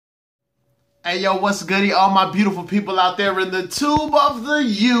Hey yo, what's goody? All my beautiful people out there in the tube of the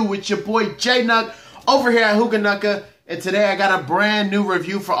U with your boy J-Nuck over here at Hookah. And today I got a brand new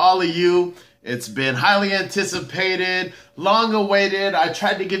review for all of you. It's been highly anticipated, long awaited. I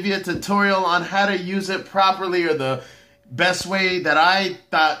tried to give you a tutorial on how to use it properly, or the best way that I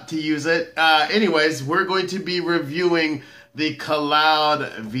thought to use it. Anyways, we're going to be reviewing the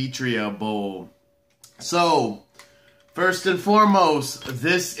Kaloud Vitria bowl. So, first and foremost,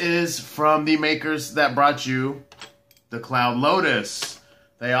 this is from the makers that brought you the Cloud Lotus.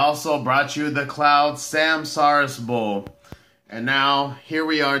 They also brought you the Cloud Samsara's bowl. And now, here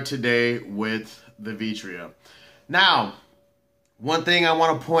we are today with the Vitria. Now, one thing I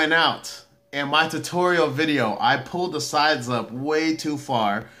want to point out, in my tutorial video, I pulled the sides up way too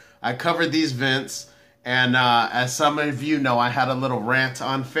far. I covered these vents, and as some of you know, I had a little rant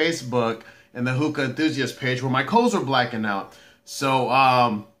on Facebook in the Hookah enthusiast page where my coals were blacking out.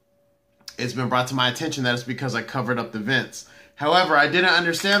 So it's been brought to my attention that it's because I covered up the vents. However, I didn't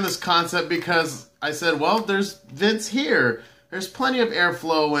understand this concept because I said, well, there's vents here. There's plenty of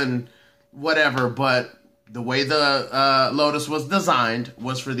airflow and whatever, but the way the Lotus was designed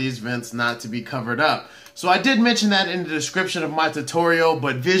was for these vents not to be covered up. So I did mention that in the description of my tutorial,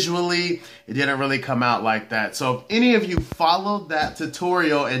 but visually, it didn't really come out like that. So if any of you followed that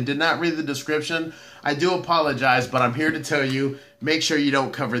tutorial and did not read the description, I do apologize, but I'm here to tell you, make sure you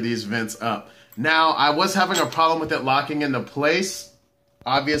don't cover these vents up. Now, I was having a problem with it locking into place.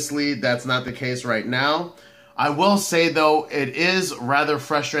 Obviously, that's not the case right now. I will say, though, it is rather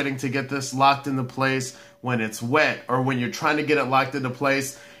frustrating to get this locked into place when it's wet, or when you're trying to get it locked into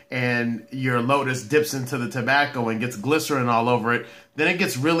place and your Lotus dips into the tobacco and gets glycerin all over it. Then it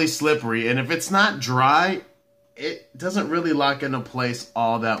gets really slippery, and if it's not dry, it doesn't really lock into place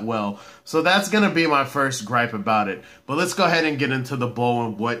all that well. So that's going to be my first gripe about it. But let's go ahead and get into the bowl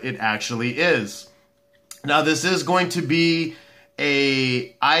and what it actually is. Now, this is going to be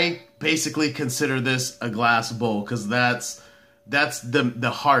I basically consider this a glass bowl, because that's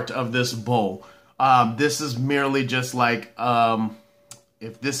the heart of this bowl. This is merely just like,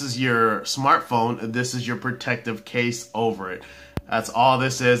 if this is your smartphone, this is your protective case over it. That's all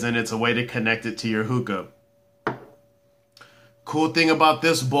this is, and it's a way to connect it to your hookah. Cool thing about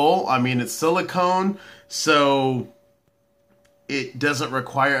this bowl, I mean, it's silicone, so it doesn't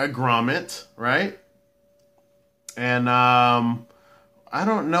require a grommet, right? And I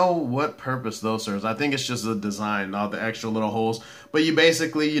don't know what purpose those serves. I think it's just the design, all the extra little holes. But you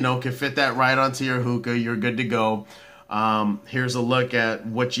basically, you know, can fit that right onto your hookah. You're good to go. Here's a look at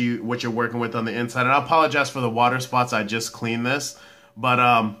what you're working with on the inside. And I apologize for the water spots. I just cleaned this.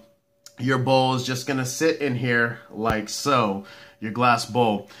 But your bowl is just going to sit in here like so, your glass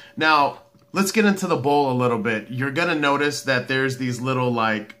bowl. Now, let's get into the bowl a little bit. You're going to notice that there's these little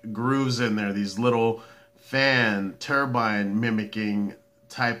like grooves in there, these little fan, turbine mimicking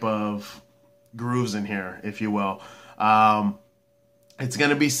type of grooves in here, if you will. It's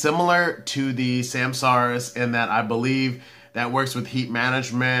going to be similar to the Samsara's in that I believe that works with heat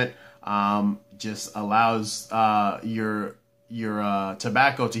management, just allows your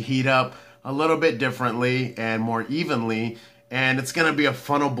tobacco to heat up a little bit differently and more evenly, and it's going to be a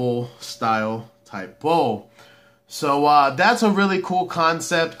funnel style type bowl. So that's a really cool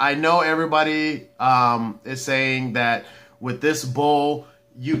concept. I know everybody is saying that with this bowl,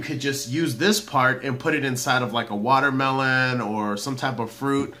 you could just use this part and put it inside of like a watermelon or some type of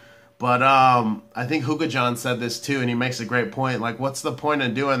fruit. But I think Hookah John said this too, and he makes a great point. Like, what's the point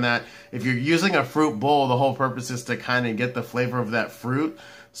of doing that? If you're using a fruit bowl, the whole purpose is to kind of get the flavor of that fruit.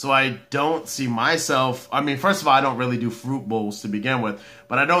 So I don't see myself, I mean, first of all, I don't really do fruit bowls to begin with,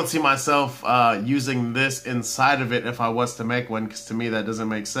 but I don't see myself using this inside of it if I was to make one, because to me that doesn't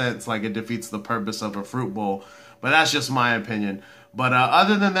make sense. Like, it defeats the purpose of a fruit bowl. But that's just my opinion. But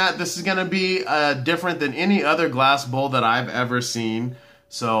other than that, this is going to be different than any other glass bowl that I've ever seen.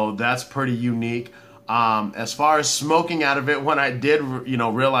 So that's pretty unique. As far as smoking out of it, when I did,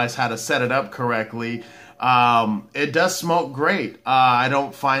 realize how to set it up correctly, it does smoke great. I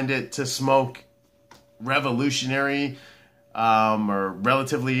don't find it to smoke revolutionary or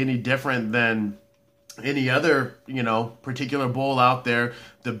relatively any different than any other, particular bowl out there.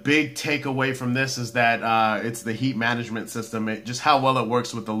 The big takeaway from this is that it's the heat management system. Just how well it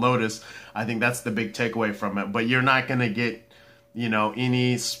works with the Lotus. I think that's the big takeaway from it. But you're not going to get,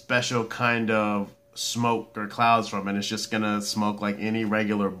 any special kind of smoke or clouds from it. It's just going to smoke like any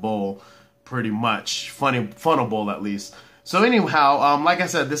regular bowl, pretty much. Funnel bowl, at least. So anyhow, like I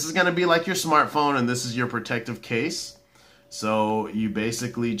said, this is going to be like your smartphone, and this is your protective case. So you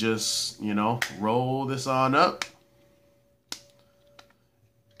basically just, roll this on up.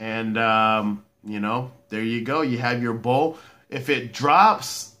 And, you know, there you go. You have your bowl. If it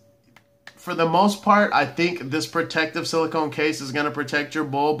drops, for the most part, I think this protective silicone case is going to protect your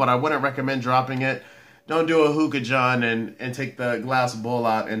bowl, but I wouldn't recommend dropping it. Don't do a hookah John and take the glass bowl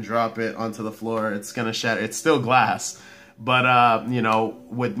out and drop it onto the floor. It's going to shatter. It's still glass. But, you know,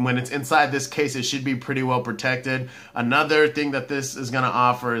 when it's inside this case, it should be pretty well protected. Another thing that this is going to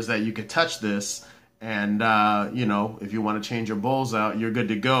offer is that you could touch this. And, you know, if you want to change your bowls out, you're good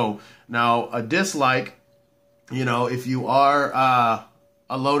to go. Now, a dislike, you know, if you are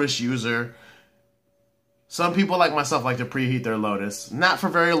a Lotus user, some people like myself like to preheat their Lotus. Not for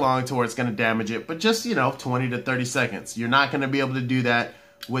very long to where it's going to damage it, but just, you know, 20 to 30 seconds. You're not going to be able to do that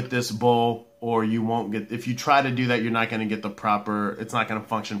with this bowl, or you won't get, if you try to do that, you're not going to get the proper, it's not going to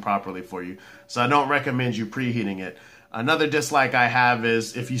function properly for you. So I don't recommend you preheating it. Another dislike I have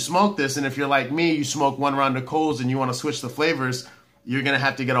is if you smoke this, and if you're like me, you smoke one round of coals and you want to switch the flavors, you're going to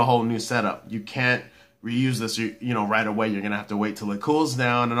have to get a whole new setup. You can't reuse this, you know, right away. You're going to have to wait till it cools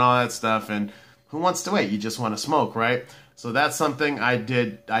down and all that stuff. And who wants to wait? You just want to smoke, right? So that's something I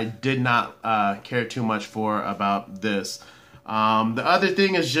did not care too much for about this. The other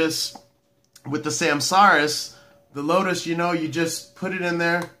thing is just with the Samsaris, the Lotus, you know, you just put it in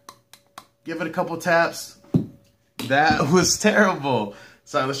there, give it a couple taps. That was terrible.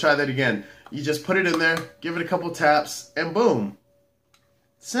 So let's try that again. You just put it in there, give it a couple taps, and boom.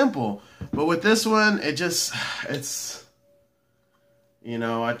 Simple. But with this one, it's, you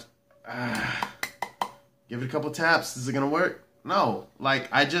know, give it a couple taps. Is it going to work? No. Like,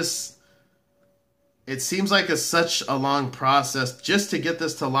 it seems like it's such a long process just to get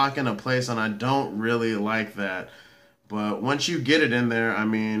this to lock into place, and I don't really like that. But once you get it in there, I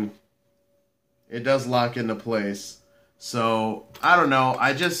mean, it does lock into place. So, I don't know.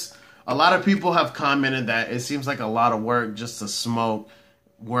 A lot of people have commented that it seems like a lot of work just to smoke,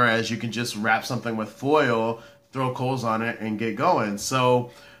 whereas you can just wrap something with foil, throw coals on it, and get going.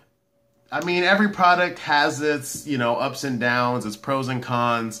 So, I mean, every product has its, you know, ups and downs, its pros and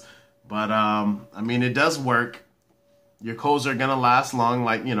cons. But, I mean, it does work. Your coals are going to last long,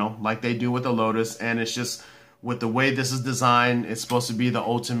 like, you know, like they do with the Lotus. And it's just, with the way this is designed, it's supposed to be the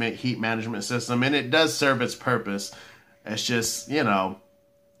ultimate heat management system. And it does serve its purpose. It's just, you know,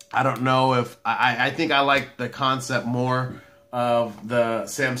 I don't know if, I think I like the concept more of the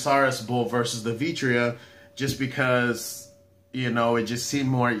Samsaris bowl versus the Vitria, just because, you know, it just seemed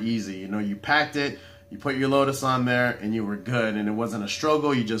more easy. You know, you packed it, you put your Lotus on there, and you were good. And it wasn't a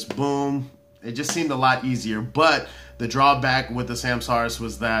struggle. You just, boom. It just seemed a lot easier. But the drawback with the Samsaris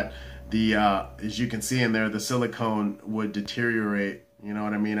was that the, as you can see in there, the silicone would deteriorate, you know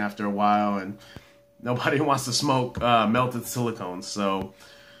what I mean, after a while. And nobody wants to smoke melted silicone. So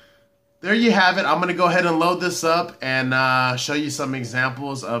there you have it. I'm going to go ahead and load this up and show you some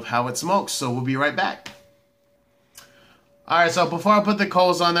examples of how it smokes. So we'll be right back. Alright, so before I put the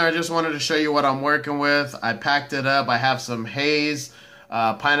coals on there, I just wanted to show you what I'm working with. I packed it up. I have some haze,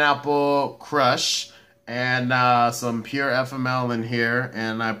 pineapple crush, and some pure FML in here.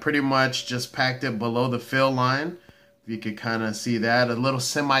 And I pretty much just packed it below the fill line. If you could kind of see that. A little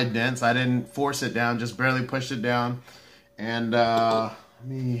semi-dense. I didn't force it down, just barely pushed it down. And let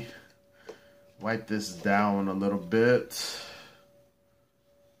me wipe this down a little bit.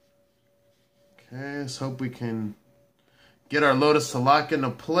 Okay, let's hope we can get our Lotus to lock into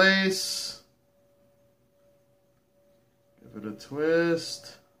place. Give it a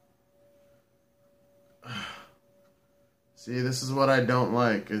twist. See, this is what I don't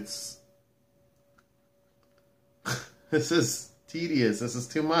like. It's this is tedious. This is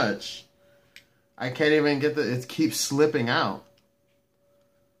too much. I can't even get it keeps slipping out.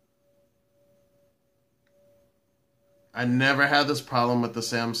 I never had this problem with the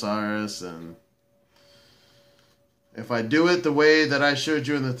Samsaris, and if I do it the way that I showed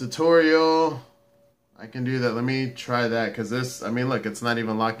you in the tutorial, I can do that. Let me try that, because this, I mean, look, it's not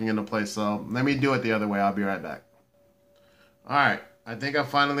even locking into place. So let me do it the other way. I'll be right back. All right. I think I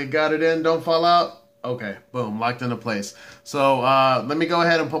finally got it in. Don't fall out. Okay. Boom. Locked into place. So let me go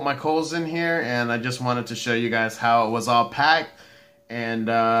ahead and put my coals in here. And I just wanted to show you guys how it was all packed. And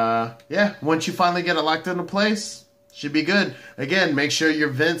yeah, once you finally get it locked into place, should be good. Again, make sure your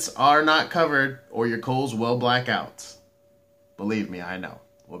vents are not covered or your coals will black out. Believe me, I know.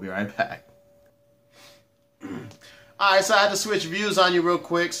 We'll be right back. Alright, so I had to switch views on you real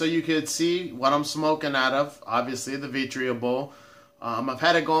quick so you could see what I'm smoking out of. Obviously, the Vitria bowl. I've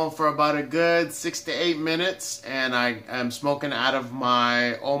had it going for about a good 6 to 8 minutes, and I am smoking out of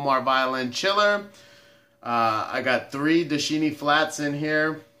my Omar Violin chiller. I got 3 Dashini flats in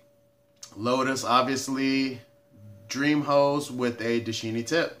here. Lotus, obviously, Dream hose with a Dashini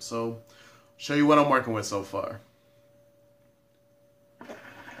tip. So show you what I'm working with so far.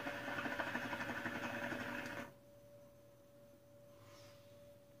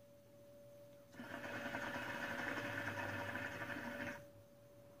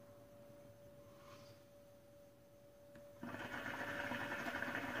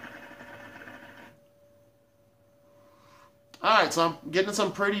 Alright, so I'm getting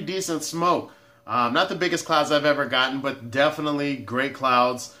some pretty decent smoke. Not the biggest clouds I've ever gotten, but definitely great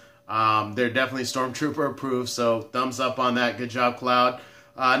clouds. They're definitely Stormtrooper approved, so thumbs up on that. Good job, Kaloud.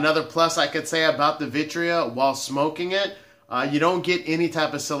 Another plus I could say about the Vitria while smoking it, you don't get any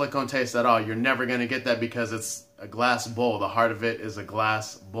type of silicone taste at all. You're never going to get that because it's a glass bowl. The heart of it is a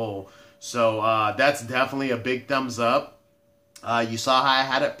glass bowl. So that's definitely a big thumbs up. You saw how I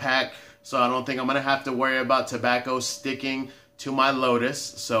had it packed, so I don't think I'm going to have to worry about tobacco sticking to my Lotus.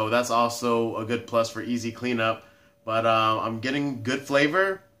 So that's also a good plus for easy cleanup. But I'm getting good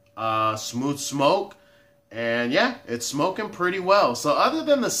flavor, smooth smoke, and yeah, it's smoking pretty well. So other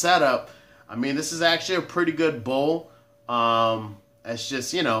than the setup, I mean, this is actually a pretty good bowl. It's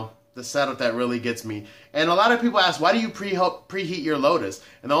just, you know, the setup that really gets me. And a lot of people ask, why do you preheat your Lotus?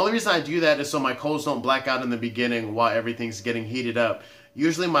 And the only reason I do that is so my coals don't black out in the beginning while everything's getting heated up.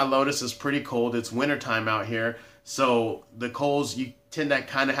 Usually my Lotus is pretty cold. It's wintertime out here. So the coals, you tend to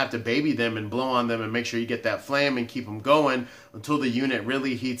kind of have to baby them and blow on them and make sure you get that flame and keep them going until the unit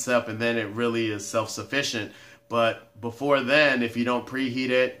really heats up, and then it really is self-sufficient. But before then, if you don't preheat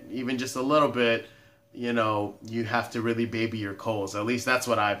it, even just a little bit, you know, you have to really baby your coals. At least that's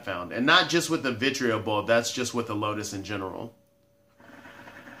what I've found. And not just with the Vitria bowl, that's just with the Lotus in general.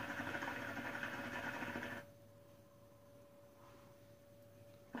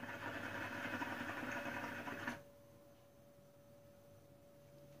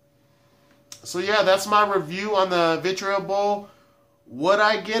 So yeah, that's my review on the Vitria bowl. Would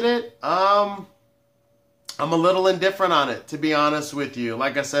I get it? I'm a little indifferent on it, to be honest with you.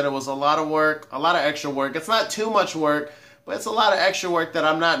 Like I said, it was a lot of work, a lot of extra work. It's not too much work, but it's a lot of extra work that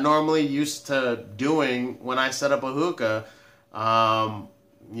I'm not normally used to doing when I set up a hookah.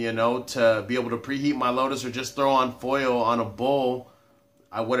 You know, to be able to preheat my Lotus or just throw on foil on a bowl,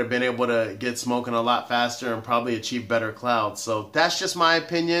 I would have been able to get smoking a lot faster and probably achieve better clouds. So that's just my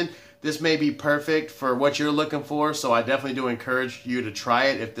opinion. This may be perfect for what you're looking for, so I definitely do encourage you to try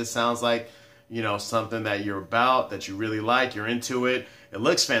it if this sounds like, you know, something that you're about, that you really like, you're into it. It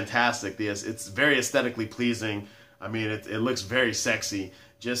looks fantastic. It's very aesthetically pleasing. I mean, it looks very sexy.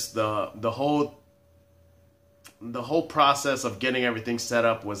 Just the whole process of getting everything set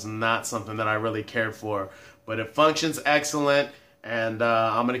up was not something that I really cared for, but it functions excellent. And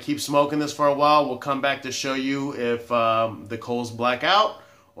I'm gonna keep smoking this for a while. We'll come back to show you if the coals black out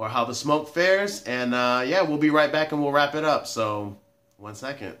or how the smoke fares. And yeah, we'll be right back and we'll wrap it up. So 1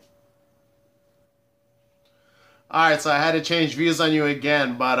 second. Alright, so I had to change views on you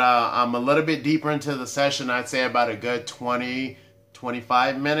again, but I'm a little bit deeper into the session. I'd say about a good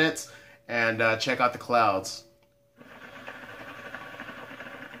 20-25 minutes. And check out the clouds.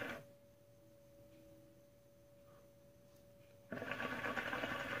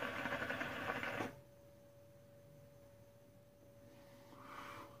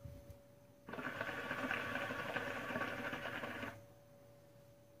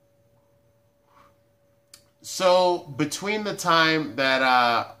 So between the time that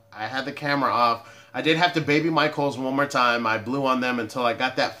I had the camera off, I did have to baby my coals one more time. I blew on them until I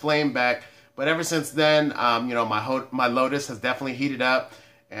got that flame back. But ever since then, you know, my Lotus has definitely heated up,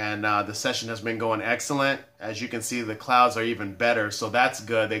 and the session has been going excellent. As you can see, the clouds are even better, so that's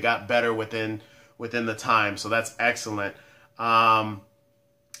good. They got better within the time, so that's excellent.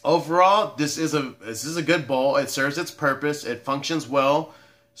 Overall, this is a good bowl. It serves its purpose. It functions well.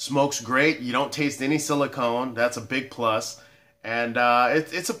 Smokes great. You don't taste any silicone. That's a big plus. And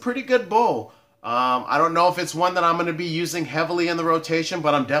it's a pretty good bowl. I don't know if it's one that I'm going to be using heavily in the rotation,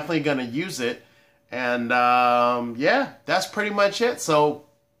 but I'm definitely going to use it. And yeah, that's pretty much it. So,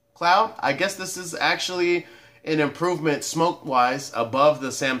 Kaloud, I guess this is actually an improvement smoke-wise above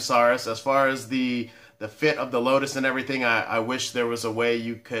the Samsaris. As far as the fit of the Lotus and everything, I wish there was a way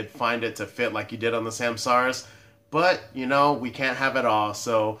you could find it to fit like you did on the Samsaris. But, you know, we can't have it all.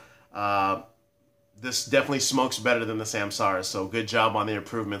 So, this definitely smokes better than the Samsaris. So, good job on the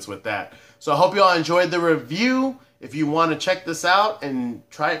improvements with that. So, I hope you all enjoyed the review. If you want to check this out and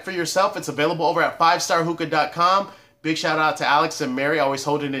try it for yourself, it's available over at 5starhookah.com. Big shout out to Alex and Mary, always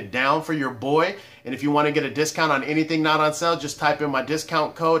holding it down for your boy. And if you want to get a discount on anything not on sale, just type in my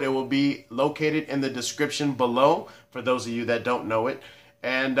discount code. It will be located in the description below for those of you that don't know it.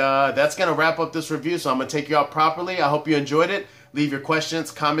 And that's going to wrap up this review. So I'm going to take you out properly. I hope you enjoyed it. Leave your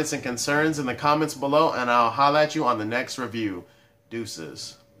questions, comments, and concerns in the comments below, and I'll holler at you on the next review.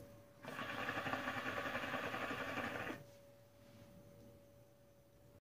 Deuces.